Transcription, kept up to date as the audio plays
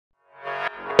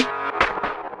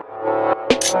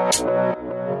Hello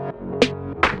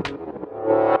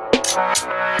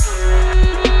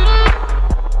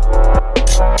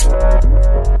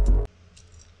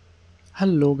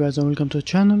guys and welcome to the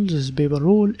channel. This is Paper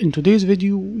Roll. In today's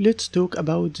video, let's talk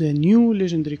about the new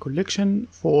legendary collection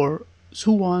for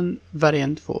Soo-Won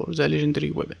variant for the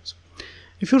legendary weapons.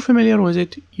 If you're familiar with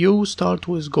it, you start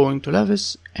with going to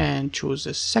Levis and choose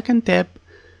the second tab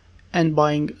and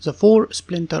buying the 4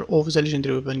 splinter of the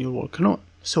legendary weapon you're working on.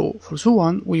 So for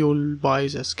Soo-Won, we will buy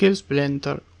the skill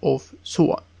splinter of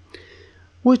Soo-Won,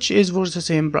 which is for the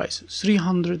same price,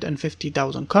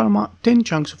 350,000 karma, 10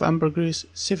 chunks of ambergris,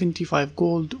 75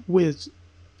 gold with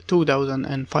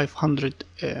 2,500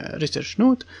 research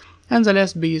note, and the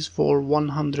last piece for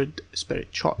 100 spirit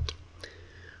shot.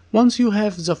 Once you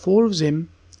have the 4 of them,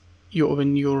 you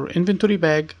open your inventory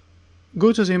bag,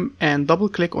 go to them and double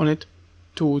click on it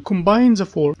to combine the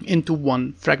 4 into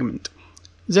one fragment.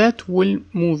 That will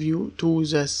move you to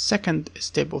the second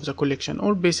step of the collection,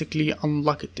 or basically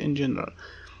unlock it in general.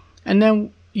 And now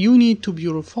you need to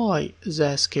purify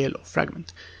the scale of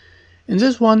fragment. In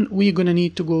this one, we're gonna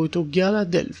need to go to Gala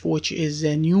Delph, which is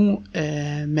a new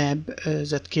map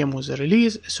that came with the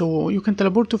release. So you can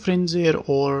teleport to friends there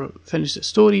or finish the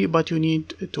story, but you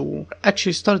need to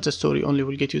actually start the story, only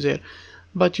will get you there.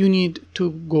 But you need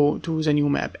to go to the new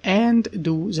map and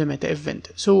do the meta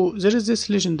event. So there is this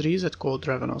legendary that's called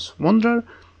Ravenous Wanderer,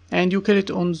 and you kill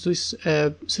it on this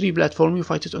 3 platform. You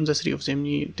fight it on the 3 of them.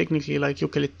 Technically, like, you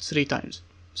kill it 3 times.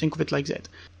 Think of it like that.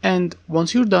 And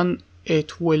once you're done,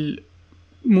 it will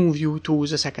move you to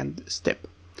the second step.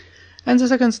 And the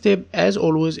second step, as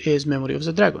always, is Memory of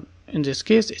the Dragon. In this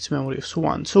case, it's Memory of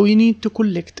Soo-Won. So you need to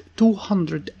collect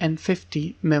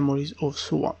 250 memories of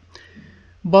Soo-Won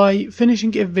by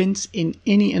finishing events in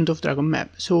any End of Dragon map.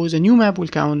 So the new map will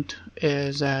count,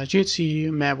 the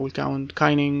GHC map will count,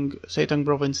 Kaining, Saitang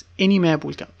Province, any map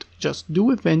will count. Just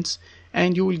do events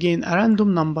and you will gain a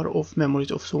random number of memories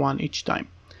of Soo-Won each time.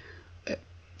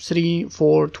 3,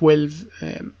 4, 12,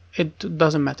 it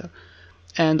doesn't matter.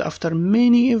 And after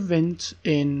many events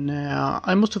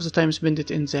I most of the time spend it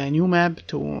in the new map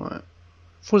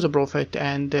for the profit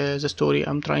and the story.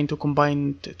 I'm trying to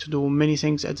combine it to do many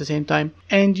things at the same time,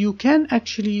 and you can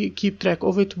actually keep track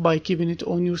of it by keeping it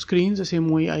on your screen the same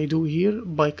way I do here,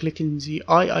 by clicking the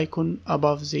eye icon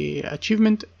above the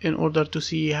achievement in order to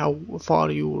see how far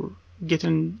you're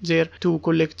getting there to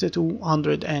collect the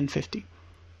 250.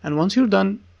 And once you're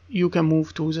done, you can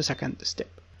move to the second step.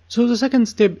 So the second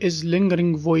step is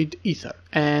Lingering Void Ether,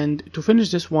 and to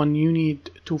finish this one you need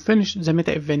to finish the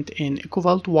meta event in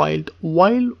Ecovalt Wild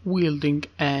while wielding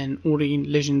an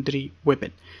Urine legendary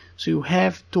weapon. So you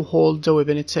have to hold the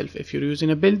weapon itself. If you're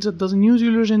using a build that doesn't use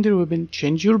your legendary weapon,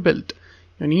 change your build.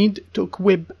 You need to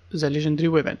equip the legendary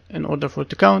weapon in order for it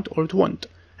to count or to want,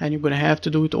 and you're gonna have to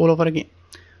do it all over again.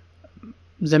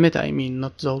 The meta, I mean,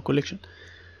 not the whole collection.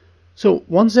 So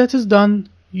once that is done,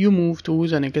 you move to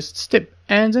the next step,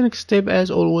 and the next step,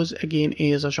 as always, again,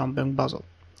 is a jumping puzzle.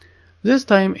 This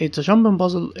time it's a jumping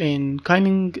puzzle in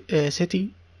Kaining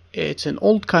city. It's an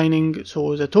old Kaining,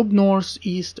 so the top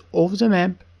northeast of the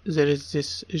map there is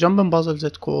this jumping puzzle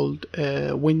that's called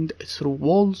Wind Through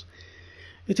Walls.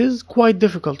 It is quite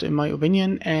difficult in my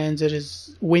opinion, and there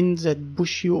is winds that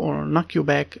push you or knock you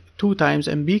back 2 times,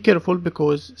 and be careful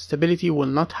because stability will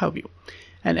not help you.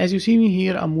 And as you see me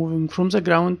here, I'm moving from the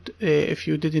ground. If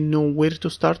you didn't know where to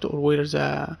start or where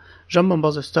the jumping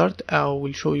puzzle start, I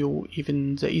will show you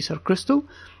even the ether crystal.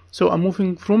 So I'm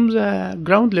moving from the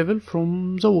ground level,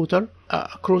 from the water,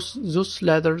 across those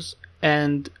ladders,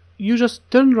 and you just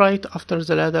turn right after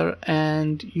the ladder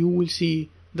and you will see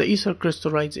the ether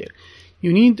crystal right there.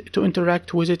 You need to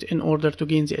interact with it in order to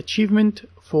gain the achievement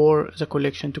for the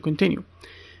collection to continue.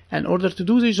 In order to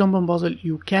do this jumping puzzle,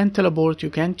 you can't teleport, you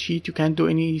can't cheat, you can't do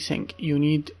anything. You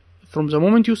need, from the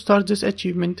moment you start this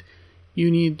achievement,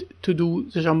 you need to do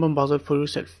the jumping puzzle for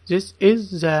yourself. This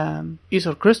is the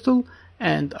ether crystal,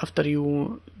 and after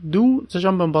you do the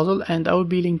jumping puzzle, and I will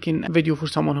be linking a video for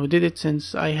someone who did it,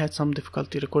 since I had some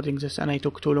difficulty recording this and I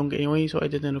took too long anyway, so I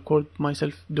didn't record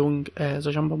myself doing the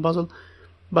jumping puzzle.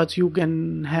 But you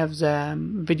can have the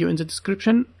video in the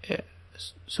description,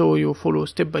 so you follow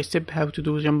step by step how to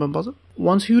do the jumping puzzle.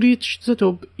 Once you reach the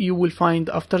top, you will find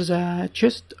after the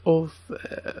chest of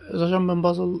the jumping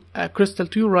puzzle a crystal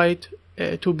to your right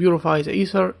to purify the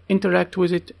ether. Interact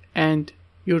with it and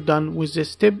you're done with this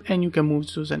step, and you can move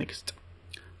to the next.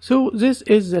 So this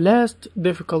is the last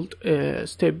difficult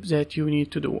step that you need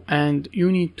to do, and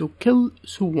you need to kill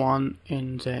Soo-Won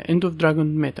in the End of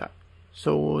Dragon meta.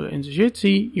 So in the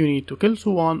GHC, you need to kill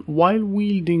Soo-Won while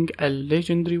wielding a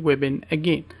legendary weapon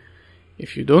again.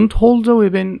 If you don't hold the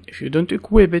weapon, if you don't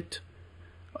equip it,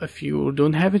 if you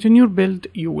don't have it in your build,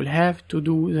 you will have to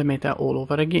do the meta all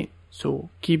over again. So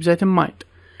keep that in mind.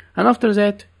 And after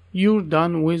that, you're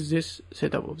done with this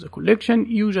setup of the collection.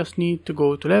 You just need to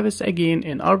go to Levis again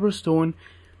in Arborstone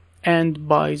and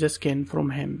buy the skin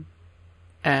from him.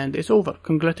 And it's over.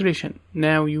 Congratulations.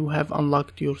 Now you have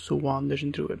unlocked your Soo-Won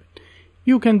legendary weapon.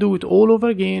 You can do it all over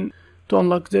again to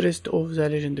unlock the rest of the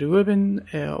legendary weapon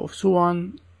of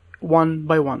Soo-Won one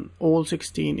by one, all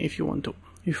 16 if you want to.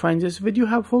 If you find this video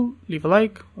helpful, leave a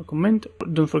like, a comment,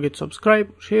 don't forget to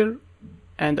subscribe, share,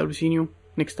 and I'll be seeing you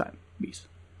next time. Peace.